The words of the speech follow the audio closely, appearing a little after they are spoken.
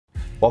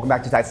Welcome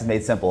back to Taxes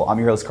Made Simple. I'm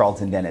your host,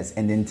 Carlton Dennis,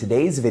 and in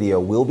today's video,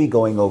 we'll be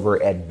going over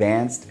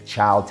advanced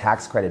child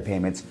tax credit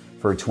payments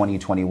for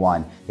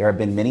 2021. There have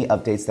been many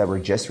updates that were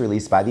just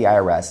released by the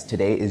IRS.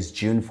 Today is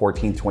June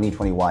 14th,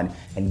 2021,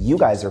 and you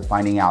guys are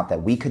finding out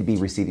that we could be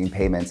receiving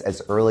payments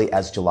as early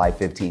as July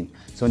 15th.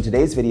 So in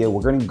today's video,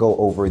 we're going to go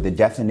over the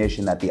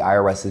definition that the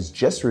IRS has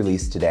just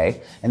released today,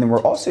 and then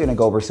we're also going to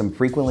go over some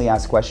frequently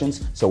asked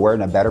questions so we're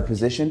in a better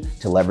position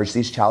to leverage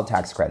these child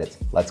tax credits.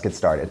 Let's get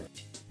started.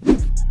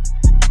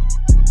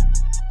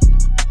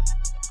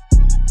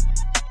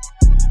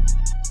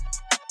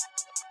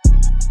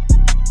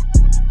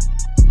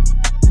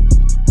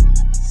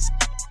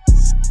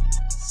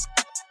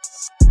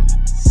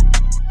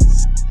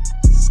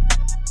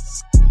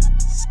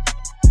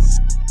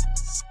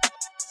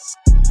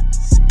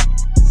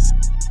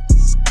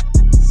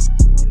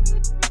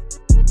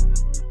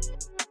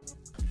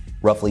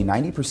 Roughly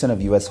 90% of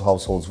U.S.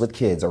 households with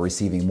kids are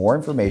receiving more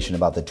information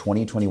about the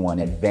 2021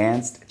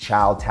 advanced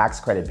child tax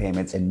credit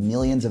payments, and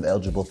millions of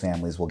eligible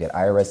families will get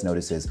IRS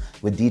notices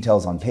with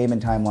details on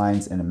payment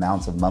timelines and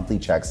amounts of monthly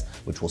checks,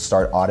 which will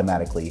start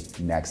automatically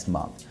next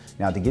month.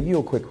 Now, to give you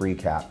a quick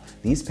recap,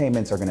 these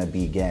payments are going to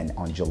begin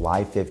on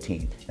July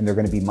 15th, and they're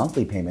going to be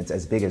monthly payments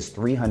as big as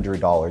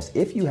 $300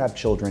 if you have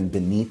children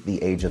beneath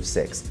the age of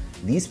 6.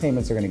 These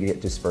payments are going to get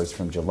dispersed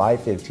from July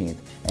 15th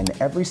and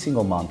every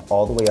single month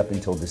all the way up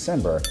until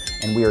December,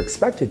 and we are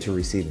expected to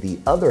receive the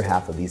other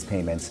half of these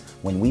payments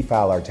when we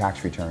file our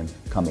tax return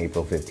come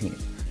April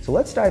 15th. So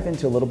let's dive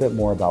into a little bit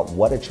more about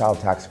what a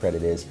child tax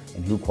credit is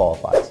and who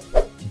qualifies.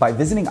 By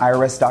visiting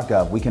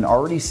irs.gov, we can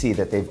already see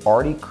that they've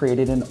already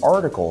created an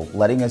article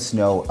letting us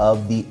know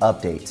of the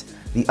update.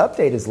 The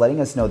update is letting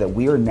us know that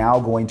we are now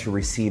going to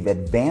receive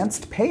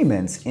advanced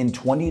payments in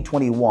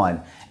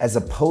 2021 as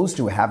opposed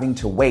to having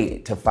to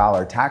wait to file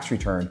our tax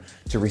return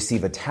to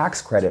receive a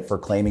tax credit for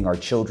claiming our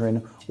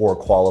children or a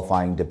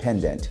qualifying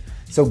dependent.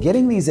 So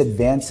getting these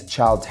advanced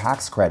child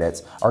tax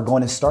credits are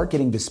going to start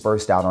getting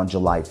dispersed out on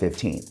July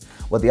 15th.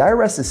 What the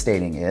IRS is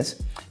stating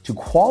is to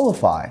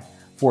qualify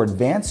for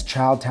advanced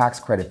child tax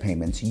credit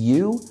payments,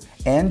 you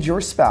and your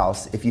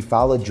spouse, if you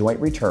file a joint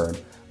return,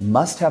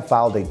 must have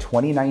filed a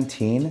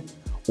 2019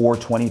 or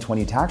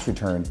 2020 tax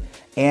return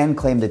and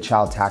claim the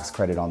child tax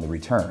credit on the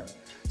return.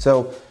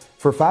 So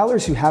for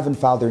filers who haven't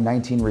filed their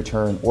 19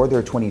 return or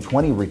their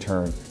 2020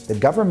 return, the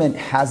government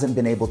hasn't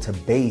been able to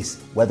base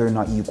whether or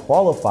not you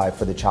qualify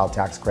for the child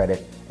tax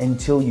credit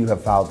until you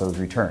have filed those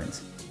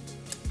returns.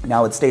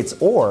 Now it states,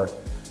 or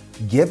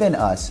given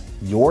us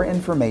your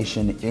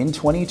information in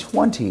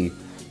 2020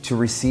 to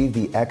receive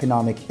the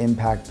economic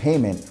impact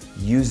payment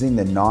using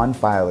the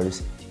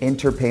non-filers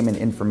interpayment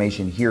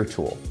information here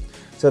tool.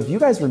 So if you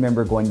guys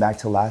remember going back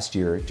to last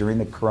year during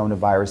the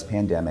coronavirus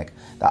pandemic,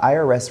 the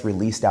IRS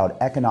released out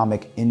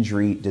economic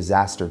injury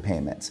disaster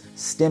payments,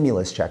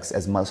 stimulus checks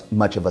as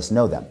much of us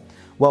know them.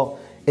 Well,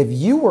 if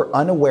you were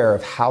unaware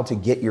of how to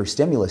get your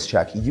stimulus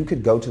check, you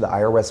could go to the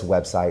IRS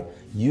website,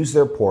 use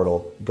their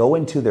portal, go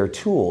into their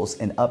tools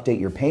and update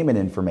your payment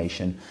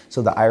information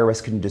so the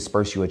IRS can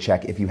disperse you a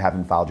check if you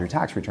haven't filed your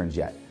tax returns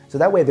yet. So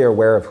that way they're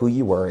aware of who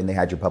you were and they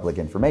had your public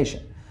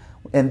information.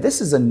 And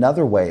this is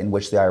another way in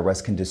which the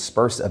IRS can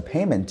disperse a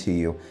payment to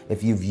you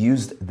if you've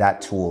used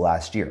that tool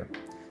last year.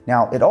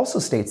 Now, it also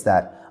states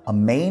that a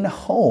main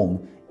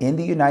home in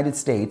the United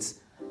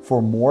States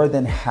for more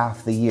than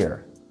half the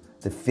year,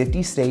 the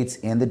 50 states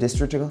and the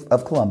District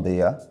of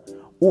Columbia,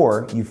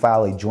 or you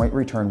file a joint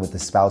return with a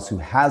spouse who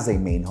has a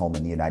main home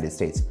in the United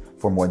States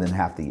for more than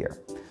half the year.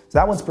 So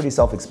that one's pretty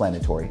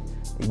self-explanatory.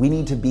 We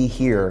need to be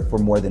here for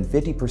more than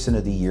 50%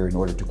 of the year in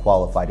order to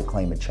qualify to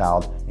claim a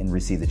child and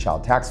receive the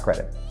child tax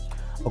credit.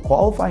 A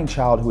qualifying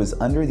child who is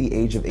under the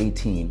age of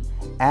 18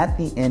 at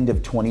the end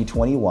of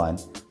 2021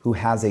 who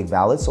has a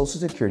valid Social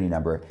Security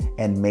number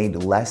and made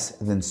less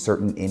than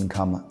certain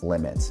income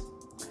limits.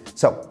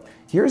 So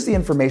here's the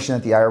information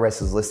that the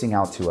IRS is listing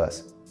out to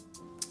us.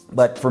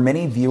 But for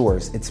many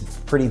viewers, it's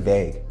pretty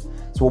vague.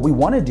 So what we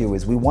want to do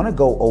is we want to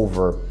go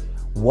over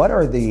what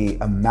are the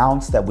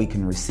amounts that we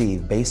can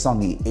receive based on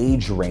the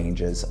age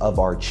ranges of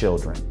our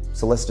children.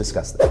 So let's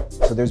discuss that.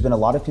 So there's been a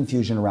lot of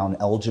confusion around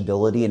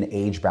eligibility and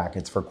age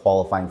brackets for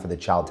qualifying for the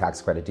child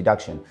tax credit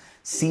deduction.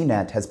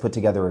 CNET has put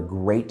together a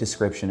great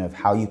description of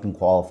how you can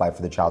qualify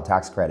for the child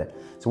tax credit.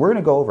 So we're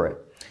going to go over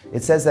it.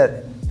 It says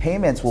that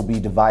payments will be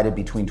divided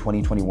between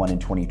 2021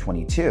 and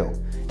 2022,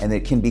 and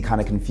it can be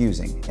kind of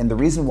confusing. And the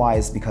reason why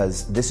is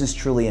because this is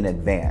truly an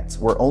advance.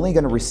 We're only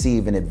going to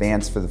receive an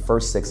advance for the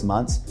first 6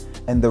 months,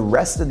 and the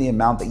rest of the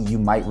amount that you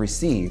might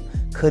receive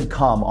could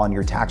come on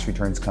your tax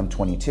returns come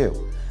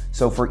 22.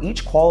 So for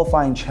each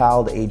qualifying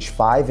child age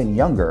 5 and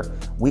younger,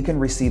 we can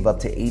receive up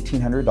to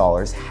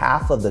 $1,800,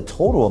 half of the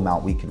total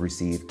amount we could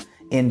receive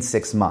in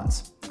 6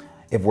 months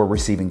if we're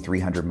receiving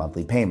 300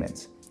 monthly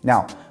payments.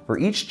 Now, for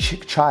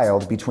each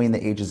child between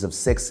the ages of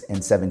 6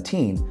 and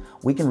 17,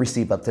 we can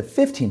receive up to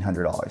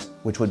 $1,500,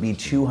 which would be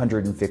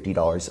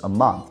 $250 a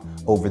month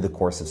over the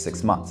course of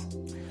 6 months.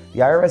 The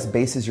IRS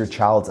bases your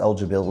child's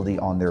eligibility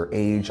on their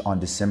age on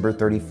December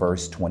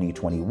 31st,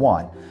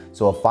 2021.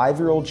 So a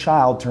 5-year-old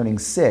child turning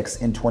 6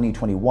 in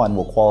 2021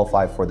 will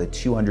qualify for the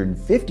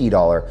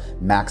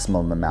 $250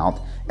 maximum amount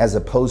as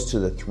opposed to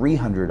the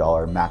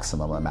 $300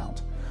 maximum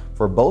amount.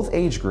 For both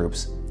age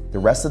groups, the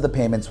rest of the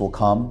payments will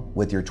come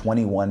with your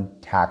 21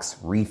 tax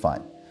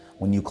refund.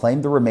 When you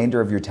claim the remainder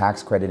of your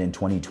tax credit in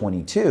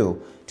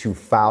 2022 to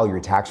file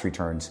your tax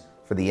returns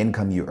for the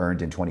income you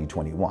earned in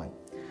 2021.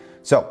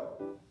 So,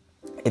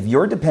 if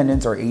your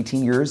dependents are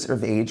 18 years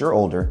of age or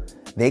older,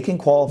 they can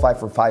qualify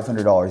for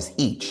 $500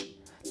 each.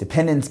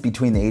 Dependents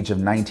between the age of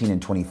 19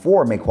 and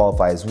 24 may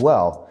qualify as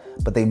well,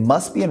 but they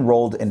must be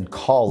enrolled in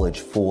college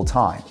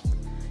full-time.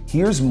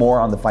 Here's more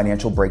on the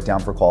financial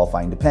breakdown for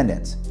qualifying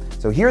dependents.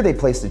 So here they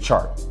placed a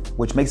chart,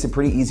 which makes it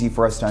pretty easy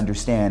for us to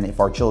understand if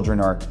our children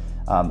are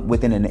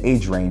within an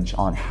age range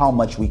on how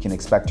much we can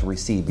expect to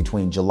receive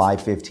between July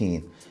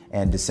 15th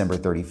and December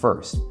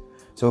 31st.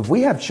 So if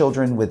we have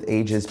children with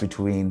ages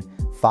between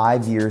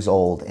 5 years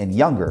old and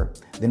younger,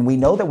 then we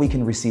know that we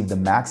can receive the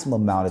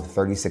maximum amount of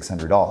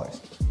 $3,600.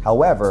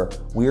 However,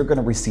 we are going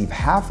to receive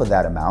half of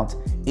that amount,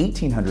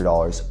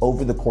 $1,800,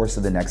 over the course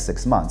of the next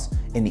 6 months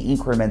in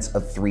increments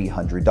of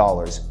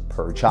 $300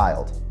 per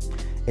child.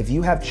 If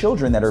you have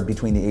children that are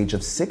between the age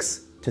of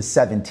 6 to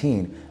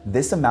 17,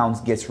 this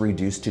amount gets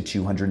reduced to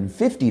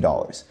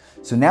 $250.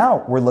 So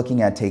now we're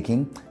looking at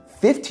taking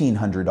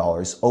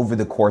 $1,500 over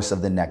the course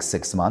of the next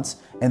 6 months,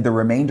 and the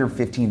remainder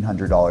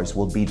 $1,500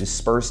 will be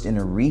dispersed in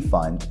a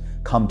refund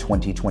come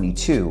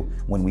 2022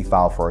 when we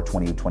file for our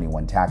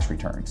 2021 tax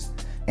returns.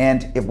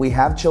 And if we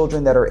have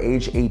children that are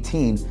age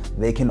 18,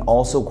 they can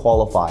also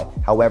qualify.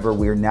 However,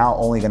 we're now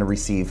only going to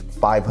receive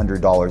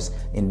 $500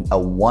 in a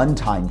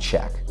one-time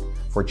check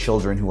for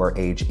children who are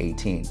age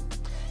 18.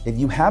 If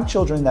you have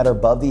children that are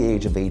above the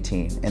age of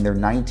 18 and they're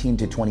 19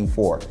 to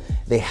 24,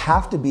 they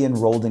have to be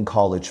enrolled in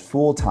college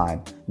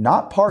full-time,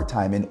 not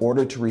part-time, in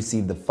order to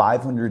receive the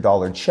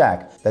 $500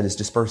 check that is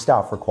dispersed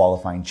out for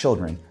qualifying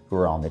children who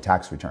are on the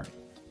tax return.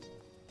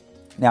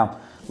 Now,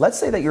 let's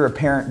say that you're a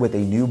parent with a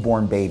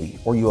newborn baby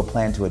or you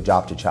plan to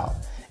adopt a child.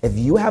 If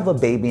you have a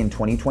baby in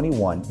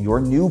 2021, your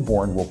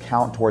newborn will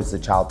count towards the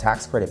child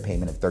tax credit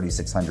payment of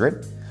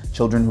 $3,600.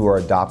 Children who are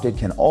adopted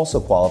can also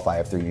qualify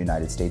if they're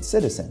United States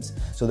citizens.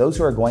 So those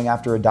who are going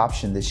after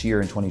adoption this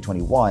year in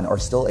 2021 are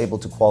still able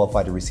to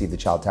qualify to receive the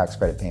child tax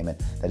credit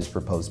payment that is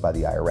proposed by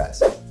the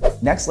IRS.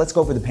 Next, let's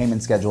go over the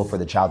payment schedule for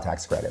the child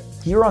tax credit.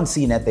 Here on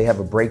CNET, they have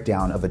a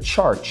breakdown of a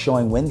chart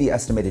showing when the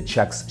estimated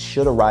checks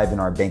should arrive in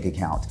our bank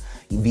account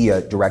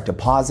via direct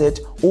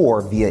deposit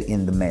or via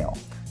in the mail.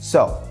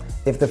 So,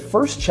 if the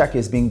first check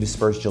is being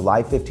dispersed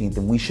July 15th,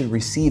 then we should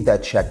receive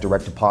that check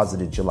direct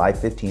deposited July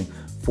 15th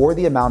for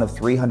the amount of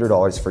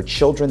 $300 for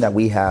children that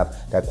we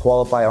have that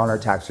qualify on our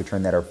tax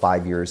return that are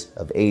 5 years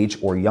of age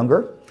or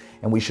younger.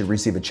 And we should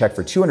receive a check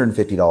for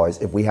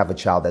 $250 if we have a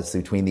child that's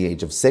between the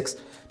age of 6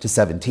 to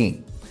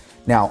 17.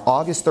 Now,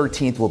 August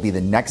 13th will be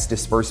the next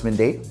disbursement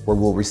date where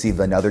we'll receive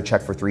another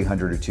check for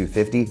 $300 or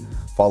 $250,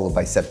 followed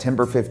by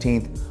September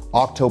 15th,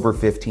 October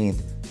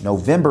 15th,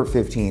 November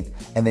 15th,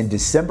 and then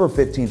December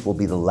 15th will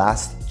be the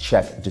last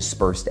check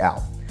dispersed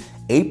out.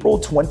 April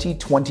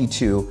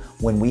 2022,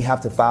 when we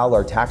have to file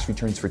our tax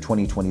returns for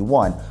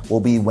 2021, will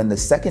be when the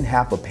second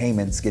half of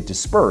payments get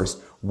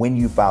dispersed when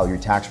you file your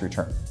tax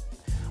return.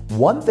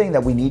 One thing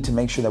that we need to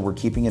make sure that we're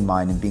keeping in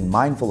mind and being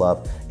mindful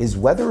of is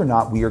whether or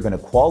not we are going to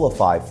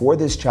qualify for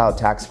this child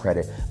tax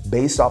credit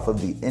based off of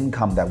the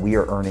income that we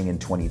are earning in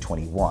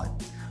 2021.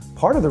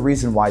 Part of the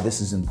reason why this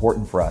is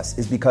important for us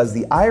is because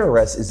the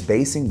IRS is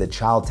basing the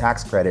child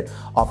tax credit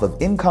off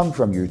of income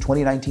from your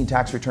 2019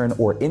 tax return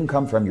or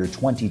income from your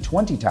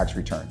 2020 tax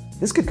return.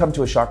 This could come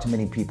to a shock to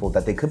many people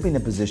that they could be in a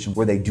position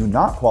where they do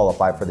not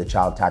qualify for the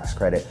child tax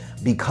credit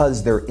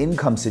because their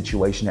income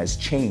situation has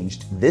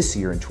changed this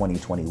year in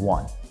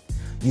 2021.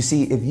 You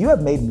see, if you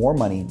have made more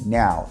money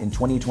now in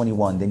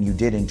 2021 than you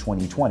did in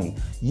 2020,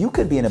 you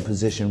could be in a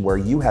position where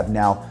you have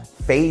now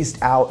phased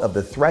out of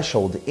the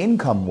threshold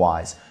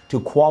income-wise to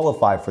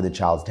qualify for the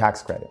child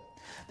tax credit.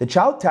 The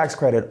child tax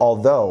credit,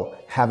 although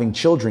having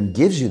children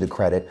gives you the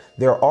credit,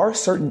 there are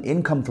certain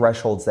income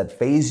thresholds that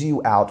phase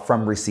you out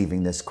from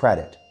receiving this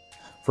credit.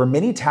 For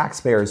many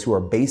taxpayers who are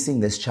basing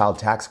this child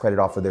tax credit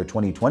off of their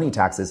 2020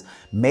 taxes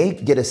may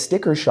get a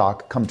sticker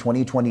shock come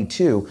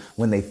 2022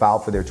 when they file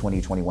for their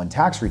 2021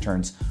 tax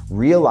returns,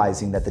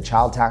 realizing that the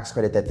child tax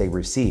credit that they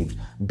received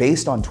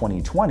based on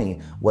 2020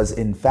 was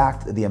in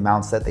fact the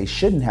amounts that they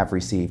shouldn't have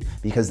received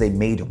because they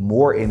made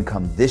more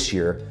income this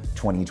year,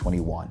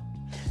 2021.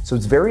 So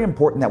it's very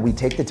important that we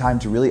take the time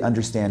to really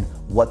understand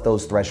what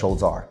those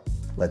thresholds are.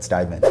 Let's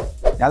dive in.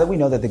 Now that we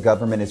know that the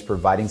government is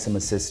providing some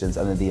assistance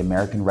under the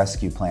American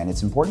Rescue Plan,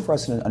 it's important for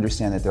us to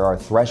understand that there are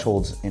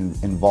thresholds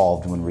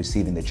involved when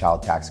receiving the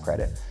child tax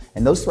credit.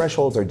 And those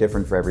thresholds are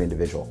different for every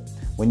individual.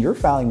 When you're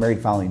married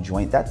filing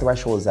joint, that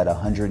threshold is at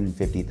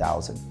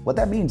 $150,000. What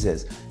that means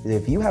is that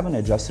if you have an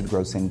adjusted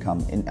gross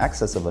income in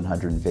excess of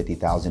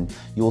 $150,000,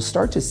 you will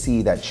start to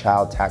see that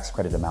child tax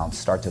credit amount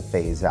start to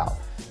phase out.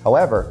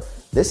 However,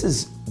 This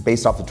is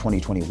based off the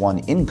 2021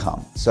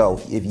 income. So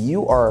if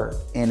you are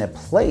in a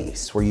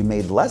place where you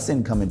made less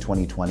income in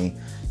 2020,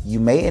 you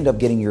may end up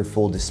getting your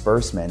full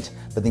disbursement,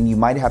 but then you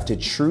might have to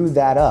true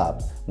that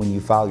up when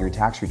you file your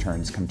tax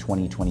returns come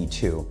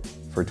 2022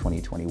 for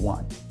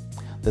 2021.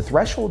 The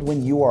threshold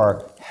when you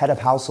are head of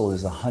household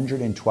is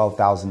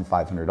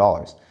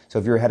 $112,500. So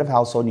if you're a head of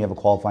household and you have a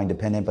qualifying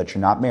dependent, but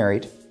you're not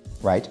married,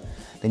 right?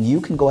 Then you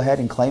can go ahead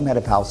and claim head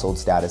of household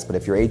status. But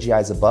if your AGI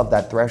is above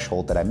that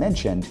threshold that I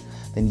mentioned,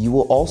 then you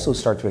will also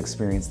start to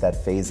experience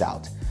that phase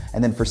out.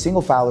 And then for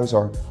single filers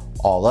or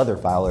all other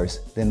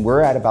filers, then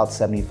we're at about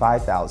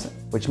 75,000,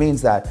 which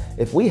means that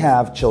if we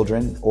have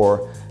children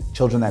or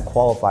children that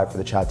qualify for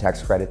the child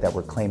tax credit that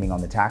we're claiming on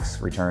the tax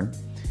return,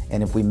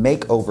 and if we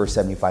make over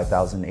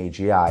 75,000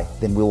 AGI,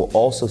 then we will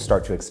also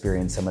start to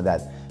experience some of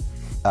that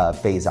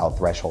phase out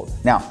threshold.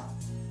 Now,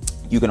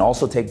 you can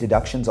also take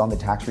deductions on the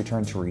tax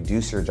return to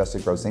reduce your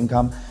adjusted gross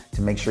income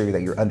to make sure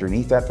that you're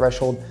underneath that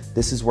threshold.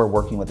 This is where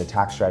working with a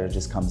tax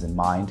strategist comes in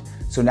mind.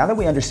 So now that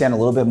we understand a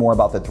little bit more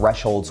about the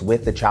thresholds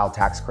with the child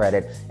tax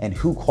credit and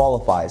who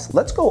qualifies,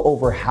 let's go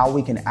over how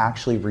we can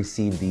actually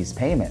receive these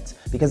payments,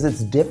 because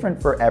it's different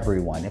for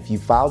everyone. If you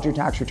filed your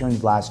tax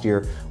returns last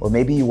year, or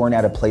maybe you weren't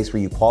at a place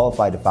where you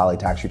qualified to file a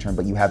tax return,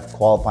 but you have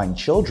qualifying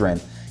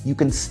children, you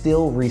can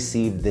still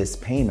receive this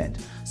payment.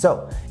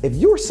 So if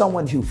you're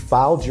someone who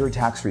filed your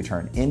tax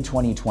return in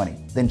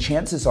 2020, then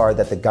chances are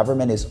that the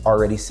government is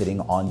already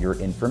sitting on your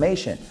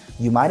information.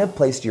 You might have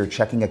placed your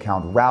checking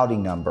account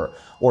routing number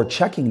or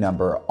checking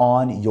number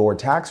on your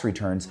tax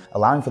returns,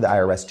 allowing for the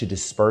IRS to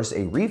disperse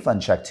a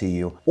refund check to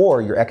you,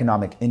 or your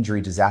economic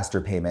injury disaster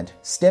payment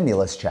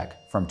stimulus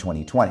check from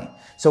 2020.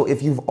 So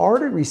if you've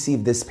already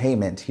received this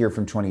payment here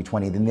from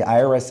 2020, then the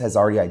IRS has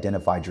already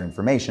identified your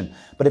information.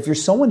 But if you're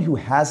someone who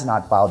has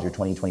not filed your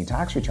 2020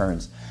 tax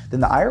returns, then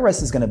the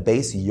IRS is going to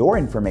base your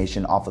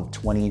information off of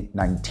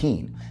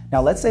 2019.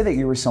 Now, let's say that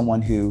you were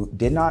someone who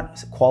did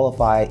not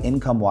qualify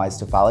income-wise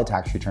to file a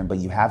tax return, but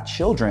you have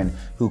children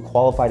who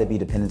qualify to be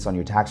dependents on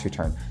your tax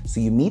return. So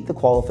you meet the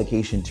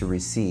qualification to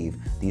receive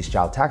these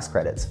child tax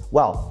credits.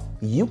 Well,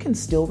 you can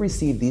still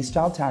receive these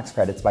child tax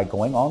credits by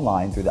going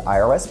online through the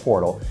IRS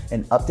portal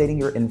and updating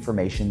your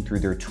information through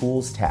their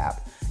Tools tab.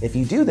 If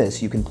you do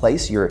this, you can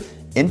place your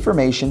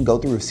information, go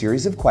through a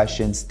series of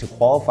questions to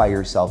qualify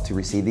yourself to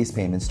receive these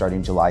payments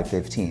starting July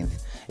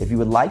 15th. If you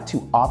would like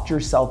to opt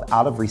yourself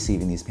out of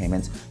receiving these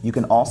payments, you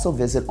can also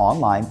visit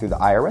online through the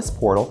IRS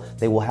portal.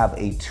 They will have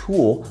a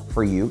tool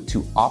for you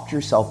to opt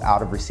yourself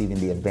out of receiving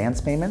the advance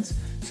payments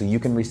so you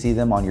can receive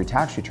them on your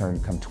tax return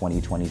come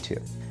 2022.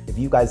 If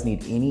you guys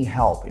need any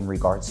help in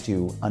regards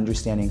to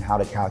understanding how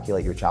to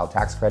calculate your child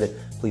tax credit,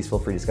 please feel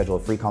free to schedule a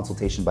free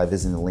consultation by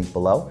visiting the link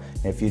below.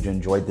 And if you've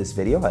enjoyed this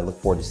video, I look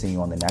forward to seeing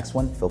you on the next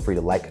one. Feel free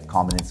to like,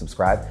 comment, and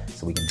subscribe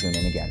so we can tune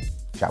in again.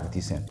 Chat with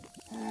you soon.